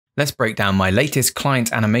Let's break down my latest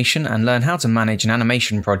client animation and learn how to manage an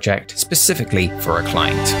animation project specifically for a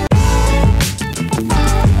client.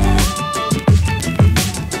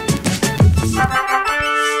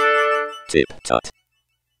 TipTut.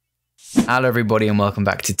 Hello everybody and welcome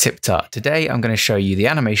back to TipTut. Today I'm going to show you the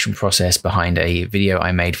animation process behind a video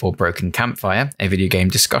I made for Broken Campfire, a video game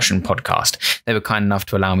discussion podcast. They were kind enough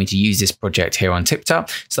to allow me to use this project here on TipTut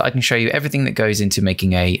so that I can show you everything that goes into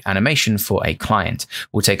making a animation for a client.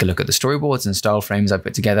 We'll take a look at the storyboards and style frames I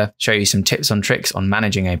put together, show you some tips and tricks on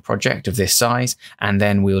managing a project of this size, and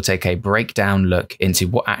then we'll take a breakdown look into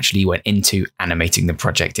what actually went into animating the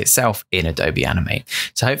project itself in Adobe Animate.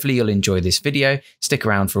 So hopefully you'll enjoy this video. Stick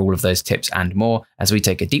around for all of those tips and more as we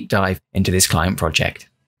take a deep dive into this client project.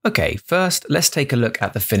 Okay, first let's take a look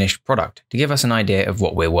at the finished product to give us an idea of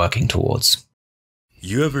what we're working towards.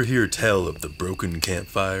 You ever hear tell of the Broken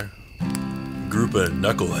Campfire? Group of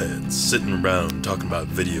knuckleheads sitting around talking about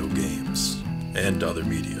video games and other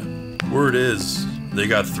media. Word is, they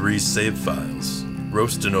got 3 save files,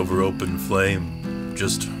 roasting over open flame,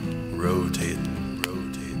 just rotating.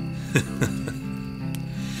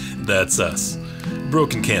 That's us.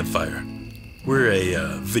 Broken Campfire. We're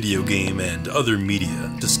a video game and other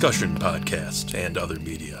media discussion podcast and other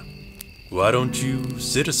media. Why don't you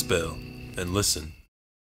sit a spell and listen?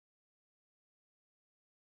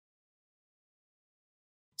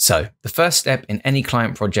 So, the first step in any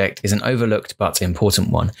client project is an overlooked but important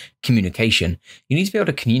one, communication. You need to be able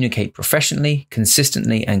to communicate professionally,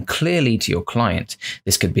 consistently, and clearly to your client.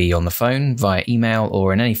 This could be on the phone, via email,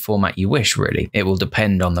 or in any format you wish, really. It will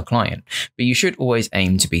depend on the client. But you should always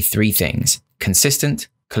aim to be 3 things: consistent,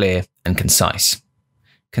 clear, and concise.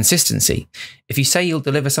 Consistency. If you say you'll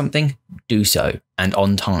deliver something, do so, and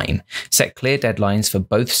on time. Set clear deadlines for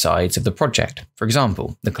both sides of the project. For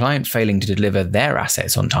example, the client failing to deliver their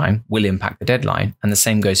assets on time will impact the deadline, and the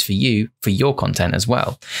same goes for you, for your content as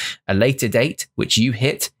well. A later date, which you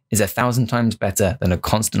hit, is 1,000 times better than a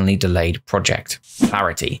constantly delayed project.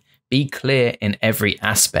 Clarity. Be clear in every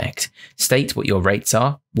aspect. State what your rates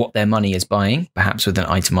are, what their money is buying, perhaps with an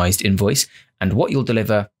itemized invoice, and what you'll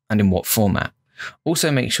deliver and in what format. Also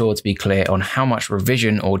make sure to be clear on how much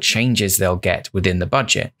revision or changes they'll get within the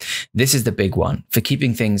budget. This is the big one for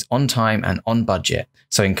keeping things on time and on budget.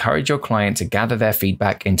 So encourage your client to gather their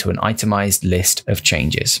feedback into an itemized list of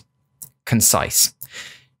changes. Concise.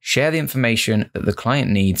 Share the information that the client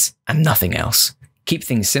needs and nothing else. Keep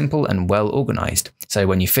things simple and well organized. So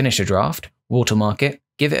when you finish a draft, watermark it,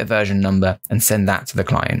 give it a version number, and send that to the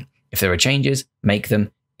client. If there are changes, make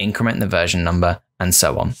them, increment the version number, and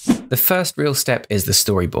so on. The first real step is the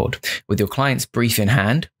storyboard. With your client's brief in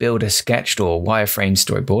hand, build a sketched or wireframe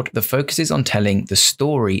storyboard that focuses on telling the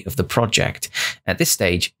story of the project. At this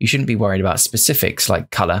stage, you shouldn't be worried about specifics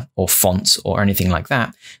like color or fonts or anything like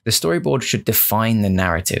that. The storyboard should define the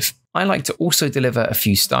narrative. I like to also deliver a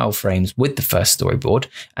few style frames with the first storyboard,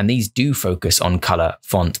 and these do focus on color,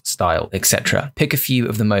 font, style, etc. Pick a few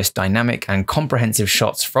of the most dynamic and comprehensive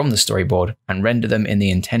shots from the storyboard and render them in the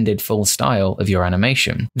intended full style of your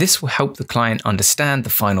animation. This will help the client understand the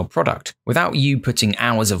final product without you putting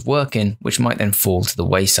hours of work in, which might then fall to the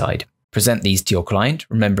wayside. Present these to your client,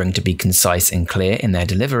 remembering to be concise and clear in their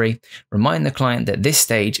delivery. Remind the client that this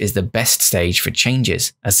stage is the best stage for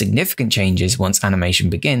changes, as significant changes once animation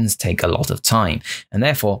begins take a lot of time, and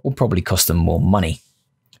therefore will probably cost them more money.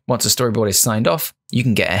 Once a storyboard is signed off, you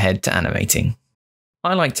can get ahead to animating.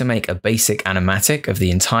 I like to make a basic animatic of the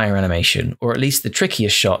entire animation, or at least the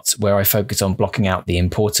trickiest shots where I focus on blocking out the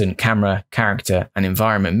important camera, character, and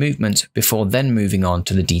environment movement before then moving on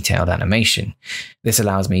to the detailed animation. This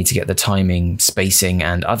allows me to get the timing, spacing,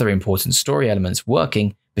 and other important story elements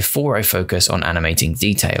working before I focus on animating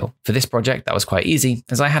detail. For this project, that was quite easy,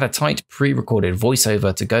 as I had a tight pre-recorded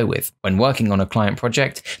voiceover to go with. When working on a client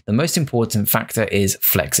project, the most important factor is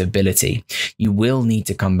flexibility. You will need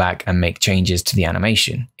to come back and make changes to the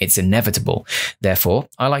animation. It's inevitable. Therefore,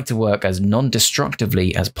 I like to work as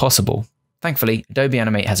non-destructively as possible. Thankfully, Adobe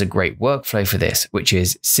Animate has a great workflow for this, which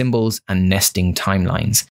is symbols and nesting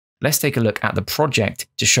timelines. Let's take a look at the project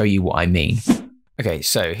to show you what I mean. Okay,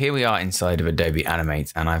 so here we are inside of Adobe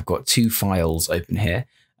Animate, and I've got 2 files open here.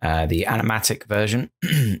 The Animatic version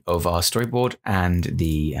of our storyboard and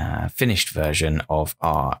the finished version of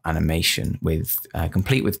our animation with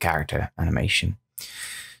complete with character animation.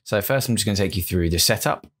 So first I'm just going to take you through the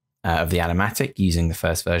setup of the Animatic using the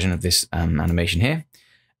first version of this animation here.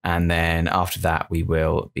 And then after that, we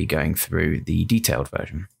will be going through the detailed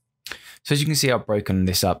version. So as you can see, I've broken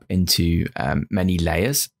this up into many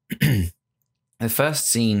layers. The first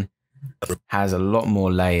scene has a lot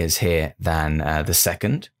more layers here than the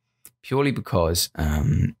second, purely because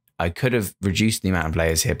I could have reduced the amount of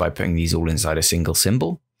layers here by putting these all inside a single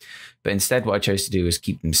symbol. But instead, what I chose to do was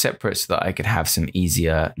keep them separate so that I could have some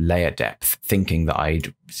easier layer depth, thinking that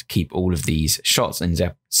I'd keep all of these shots in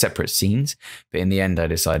separate scenes. But in the end, I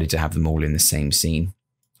decided to have them all in the same scene.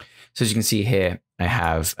 So as you can see here, I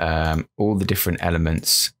have all the different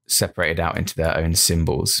elements separated out into their own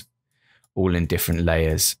symbols, all in different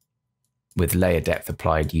layers with layer depth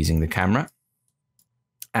applied using the camera.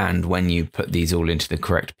 And when you put these all into the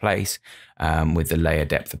correct place with the layer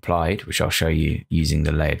depth applied, which I'll show you using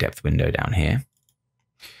the layer depth window down here,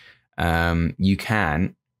 you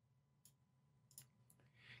can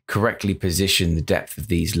correctly position the depth of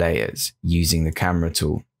these layers using the camera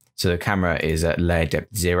tool. So the camera is at layer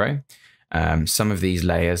depth 0. Some of these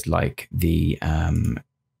layers, like the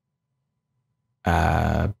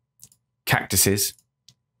cactuses,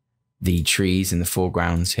 the trees in the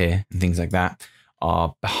foregrounds here, and things like that,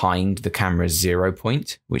 are behind the camera's 0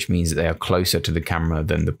 point, which means that they are closer to the camera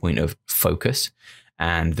than the point of focus.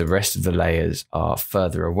 And the rest of the layers are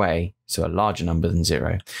further away, so a larger number than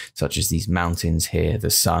 0, such as these mountains here,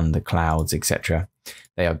 the sun, the clouds, etc.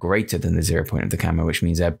 They are greater than the 0 point of the camera, which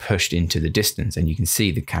means they're pushed into the distance. And you can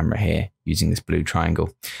see the camera here using this blue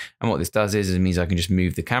triangle. And what this does is it means I can just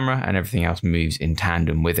move the camera and everything else moves in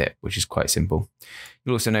tandem with it, which is quite simple.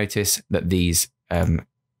 You'll also notice that these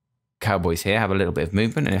cowboys here have a little bit of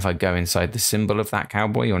movement, and if I go inside the symbol of that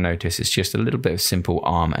cowboy, you'll notice it's just a little bit of simple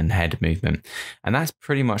arm and head movement, and that's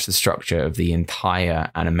pretty much the structure of the entire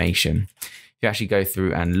animation. If you actually go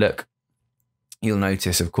through and look, you'll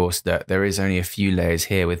notice, of course, that there is only a few layers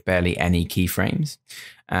here with barely any keyframes,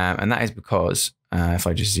 and that is because if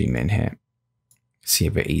I just zoom in here, see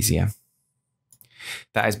a bit easier,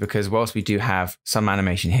 that is because whilst we do have some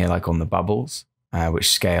animation here, like on the bubbles,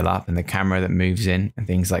 which scale up, and the camera that moves in and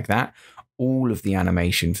things like that, all of the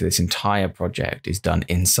animation for this entire project is done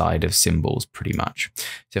inside of symbols pretty much.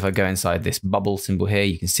 So if I go inside this bubble symbol here,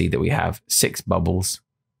 you can see that we have 6 bubbles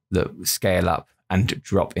that scale up and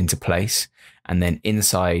drop into place. And then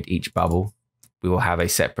inside each bubble, we will have a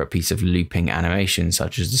separate piece of looping animation,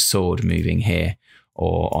 such as the sword moving here,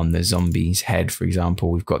 or on the zombie's head, for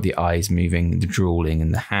example, we've got the eyes moving, the drooling,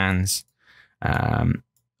 and the hands.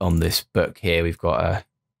 On this book here, we've got a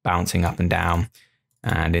bouncing up and down.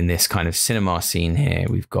 And in this kind of cinema scene here,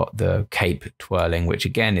 we've got the cape twirling, which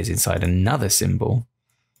again is inside another symbol.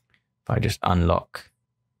 If I just unlock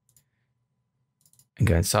and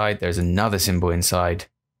go inside, there's another symbol inside,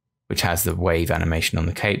 which has the wave animation on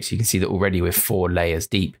the cape. So you can see that already we're 4 layers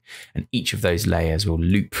deep, and each of those layers will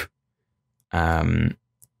loop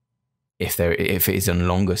if it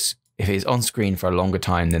is on screen for a longer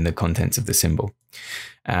time than the contents of the symbol.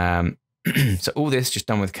 So all this just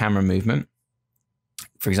done with camera movement.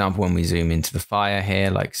 For example, when we zoom into the fire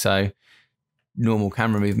here, like so, normal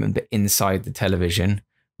camera movement, but inside the television,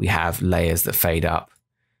 we have layers that fade up.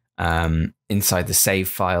 Inside the save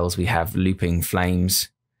files, we have looping flames.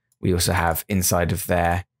 We also have inside of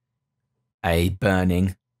there a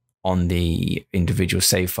burning on the individual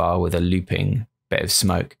save file with a looping bit of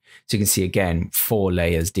smoke. So you can see again, 4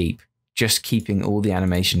 layers deep, just keeping all the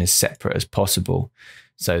animation as separate as possible,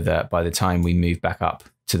 so that by the time we move back up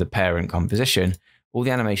to the parent composition, all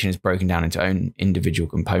the animation is broken down into own individual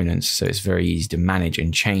components. So it's very easy to manage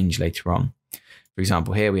and change later on. For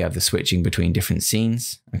example, here we have the switching between different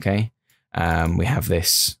scenes. Okay. We have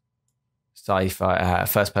this sci-fi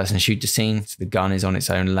first person shooter scene. So the gun is on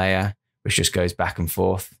its own layer, which just goes back and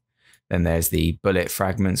forth. Then there's the bullet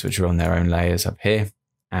fragments, which are on their own layers up here.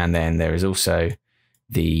 And then there is also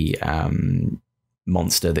the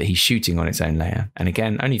monster that he's shooting on its own layer. And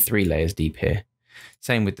again, only 3 layers deep here.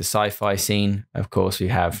 Same with the sci-fi scene. Of course, we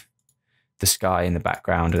have the sky in the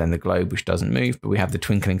background and then the globe, which doesn't move, but we have the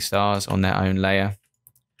twinkling stars on their own layer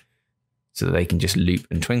so that they can just loop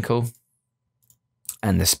and twinkle.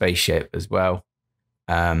 And the spaceship as well.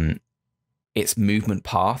 Its movement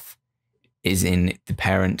path is in the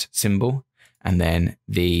parent symbol. And then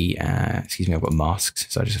the, excuse me, I've got masks,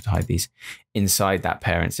 so I just have to hide these. Inside that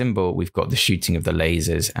parent symbol, we've got the shooting of the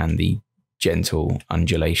lasers and the gentle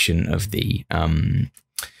undulation of the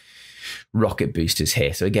rocket boosters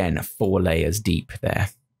here. So again, 4 layers deep there.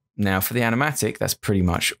 Now for the animatic, that's pretty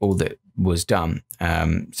much all that was done.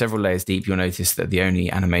 Several layers deep, you'll notice that the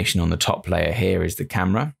only animation on the top layer here is the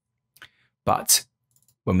camera. But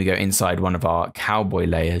when we go inside one of our cowboy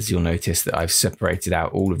layers, you'll notice that I've separated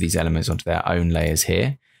out all of these elements onto their own layers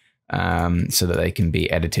here, so that they can be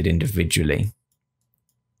edited individually.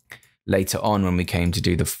 Later on, when we came to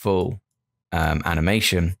do the full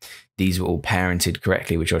animation, these were all parented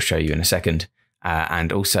correctly, which I'll show you in a second.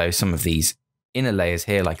 And also some of these inner layers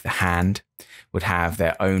here, like the hand, would have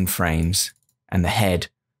their own frames and the head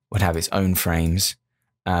would have its own frames,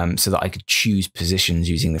 so that I could choose positions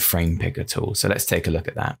using the frame picker tool. So let's take a look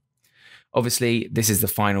at that. Obviously, this is the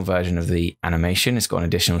final version of the animation. It's got an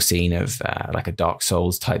additional scene of like a Dark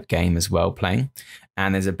Souls type game as well playing.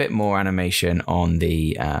 And there's a bit more animation on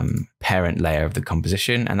the parent layer of the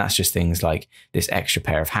composition. And that's just things like this extra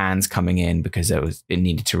pair of hands coming in because it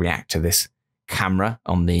needed to react to this camera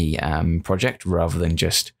on the project rather than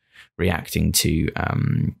just reacting to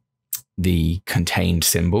the contained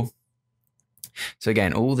symbol. So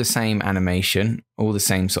again, all the same animation, all the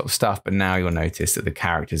same sort of stuff, but now you'll notice that the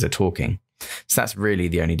characters are talking. So that's really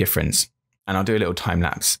the only difference. And I'll do a little time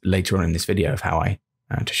lapse later on in this video of how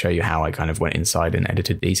to show you how I kind of went inside and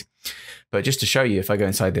edited these. But just to show you, if I go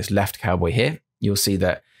inside this left cowboy here, you'll see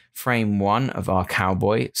that frame 1 of our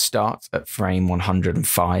cowboy starts at frame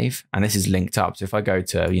 105, and this is linked up. So if I go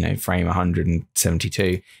to, frame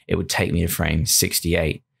 172, it would take me to frame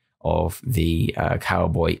 68 of the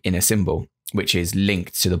cowboy inner symbol, which is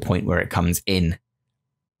linked to the point where it comes in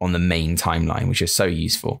on the main timeline, which is so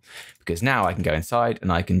useful because now I can go inside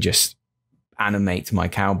and I can just animate my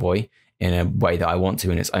cowboy in a way that I want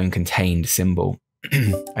to in its own contained symbol.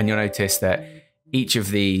 And you'll notice that each of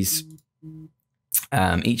these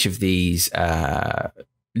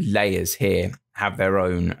layers here have their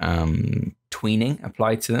own tweening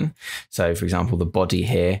applied to them. So for example, the body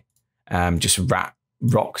here just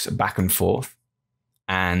rocks back and forth,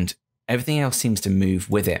 and everything else seems to move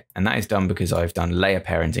with it. And that is done because I've done layer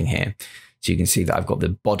parenting here. So you can see that I've got the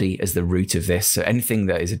body as the root of this. So anything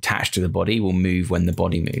that is attached to the body will move when the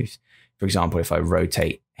body moves. For example, if I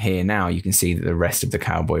rotate here now, you can see that the rest of the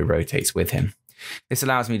cowboy rotates with him. This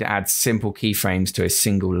allows me to add simple keyframes to a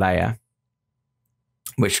single layer,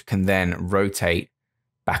 which can then rotate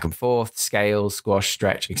back and forth, scale, squash,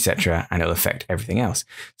 stretch, etc. And it'll affect everything else.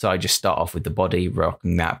 So I just start off with the body,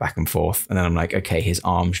 rocking that back and forth. And then I'm like, okay, his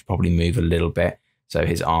arm should probably move a little bit. So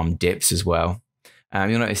his arm dips as well.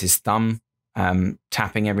 You'll notice his thumb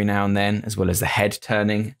tapping every now and then, as well as the head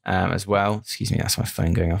turning as well. Excuse me, that's my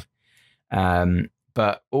phone going off.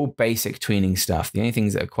 But all basic tweening stuff. The only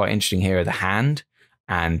things that are quite interesting here are the hand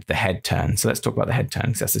and the head turn. So let's talk about the head turn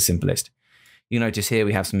because that's the simplest. You'll notice here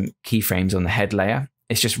we have some keyframes on the head layer.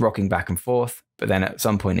 It's just rocking back and forth, but then at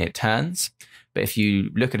some point it turns. But if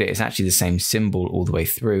you look at it, it's actually the same symbol all the way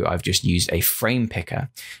through. I've just used a frame picker,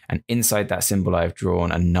 and inside that symbol, I've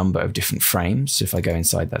drawn a number of different frames. So if I go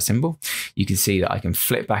inside that symbol, you can see that I can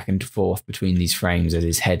flip back and forth between these frames as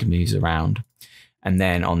his head moves around. And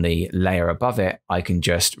then on the layer above it, I can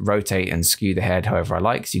just rotate and skew the head however I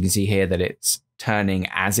like. So you can see here that it's turning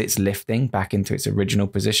as it's lifting back into its original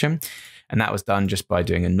position. And that was done just by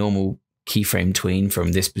doing a normal keyframe tween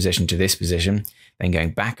from this position to this position, then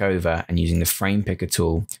going back over and using the frame picker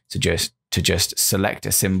tool to just select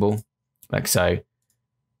a symbol like so,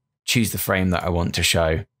 choose the frame that I want to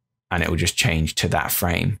show, and it will just change to that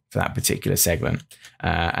frame for that particular segment.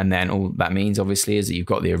 And then all that means obviously is that you've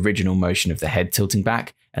got the original motion of the head tilting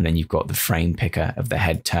back, and then you've got the frame picker of the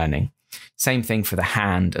head turning. Same thing for the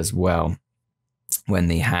hand as well. When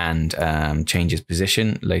the hand changes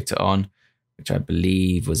position later on, which I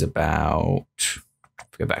believe was about,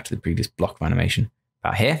 go back to the previous block of animation,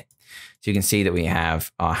 about here. So you can see that we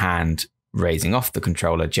have our hand raising off the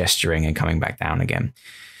controller, gesturing and coming back down again.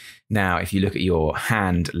 Now, if you look at your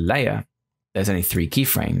hand layer, there's only 3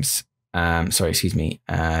 keyframes.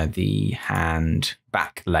 The hand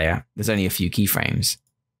back layer, there's only a few keyframes.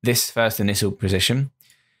 This first initial position,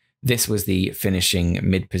 this was the finishing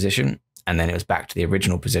mid position, and then it was back to the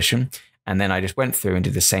original position. And then I just went through and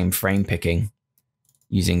did the same frame picking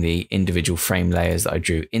using the individual frame layers that I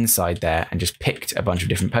drew inside there and just picked a bunch of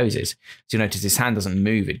different poses. So you'll notice this hand doesn't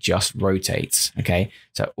move, it just rotates, okay?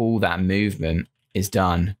 So all that movement is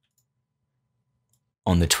done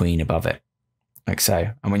on the tween above it, like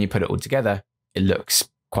so. And when you put it all together, it looks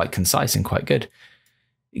quite concise and quite good.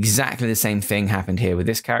 Exactly the same thing happened here with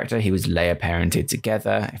this character. He was layer parented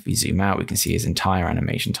together. If we zoom out, we can see his entire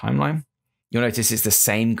animation timeline. You'll notice it's the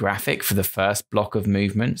same graphic for the first block of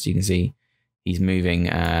movement. So you can see he's moving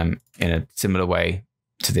in a similar way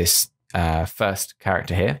to this first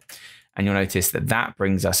character here. And you'll notice that that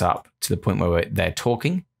brings us up to the point where they're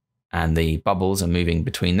talking and the bubbles are moving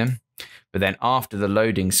between them. But then after the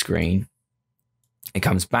loading screen, it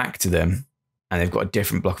comes back to them and they've got a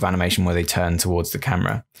different block of animation where they turn towards the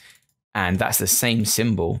camera. And that's the same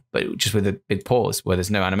symbol, but just with a big pause where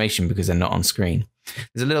there's no animation because they're not on screen.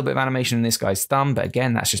 There's a little bit of animation in this guy's thumb, but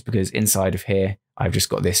again, that's just because inside of here, I've just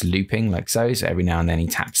got this looping like so. So every now and then he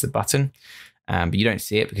taps the button, but you don't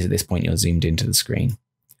see it because at this point you're zoomed into the screen.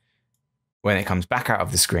 When it comes back out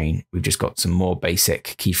of the screen, we've just got some more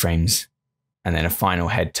basic keyframes and then a final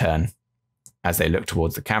head turn as they look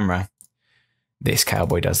towards the camera. This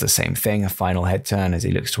cowboy does the same thing, a final head turn as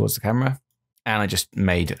he looks towards the camera. And I just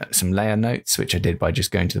made some layer notes, which I did by just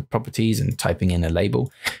going to the properties and typing in a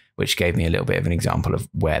label, which gave me a little bit of an example of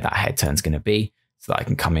where that head turn is going to be, so that I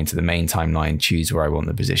can come into the main timeline, choose where I want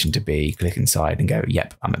the position to be, click inside and go,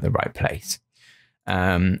 yep, I'm at the right place.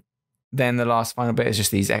 Then the last final bit is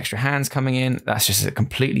just these extra hands coming in. That's just a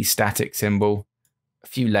completely static symbol, a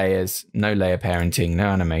few layers, no layer parenting, no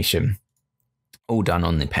animation, all done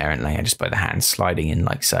on the parent layer just by the hands sliding in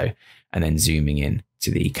like so, and then zooming in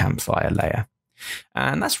to the campfire layer.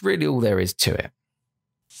 And that's really all there is to it.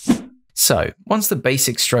 So once the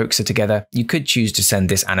basic strokes are together, you could choose to send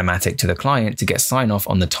this animatic to the client to get sign off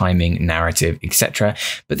on the timing, narrative, etc.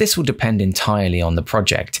 But this will depend entirely on the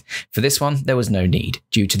project. For this one, there was no need,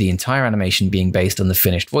 due to the entire animation being based on the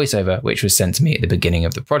finished voiceover, which was sent to me at the beginning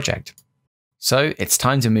of the project. So it's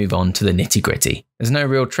time to move on to the nitty-gritty. There's no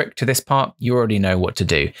real trick to this part. You already know what to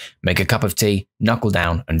do. Make a cup of tea, knuckle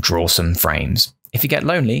down, and draw some frames. If you get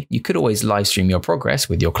lonely, you could always live stream your progress,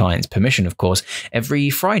 with your client's permission of course, every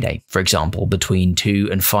Friday, for example, between 2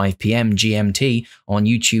 and 5 PM GMT on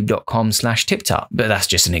youtube.com/TipTut, but that's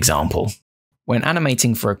just an example. When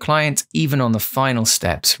animating for a client, even on the final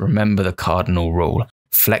steps, remember the cardinal rule: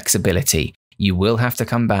 flexibility. You will have to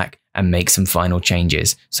come back and make some final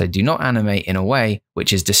changes, so do not animate in a way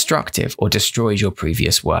which is destructive or destroys your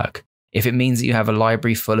previous work. If it means that you have a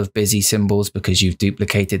library full of busy symbols because you've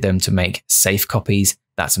duplicated them to make safe copies,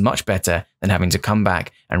 that's much better than having to come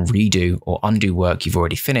back and redo or undo work you've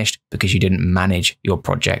already finished because you didn't manage your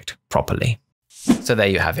project properly. So there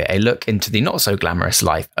you have it, a look into the not so glamorous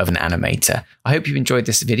life of an animator. I hope you enjoyed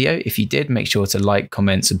this video. If you did, make sure to like,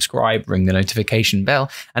 comment, subscribe, ring the notification bell.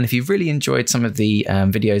 And if you've really enjoyed some of the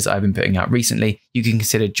videos that I've been putting out recently, you can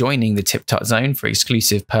consider joining the TipTut Zone for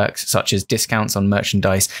exclusive perks such as discounts on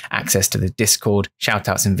merchandise, access to the Discord,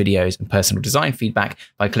 shoutouts in videos, and personal design feedback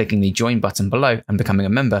by clicking the join button below and becoming a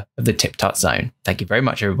member of the TipTut Zone. Thank you very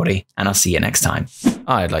much, everybody, and I'll see you next time.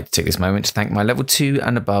 I'd like to take this moment to thank my level 2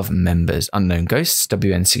 and above members: Unknown Ghosts,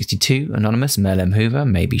 WN62, Anonymous, Mel M. Hoover,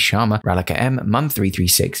 Maybe Sharma, Ralika M,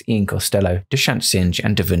 Mum336, Ian Costello, Deshant Sinj,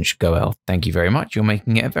 and Devunch Goel. Thank you very much. You're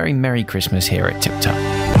making it a very Merry Christmas here at TipTut.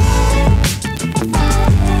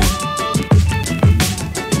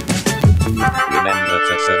 Remember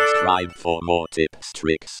to subscribe for more tips,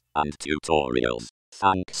 tricks, and tutorials.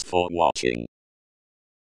 Thanks for watching.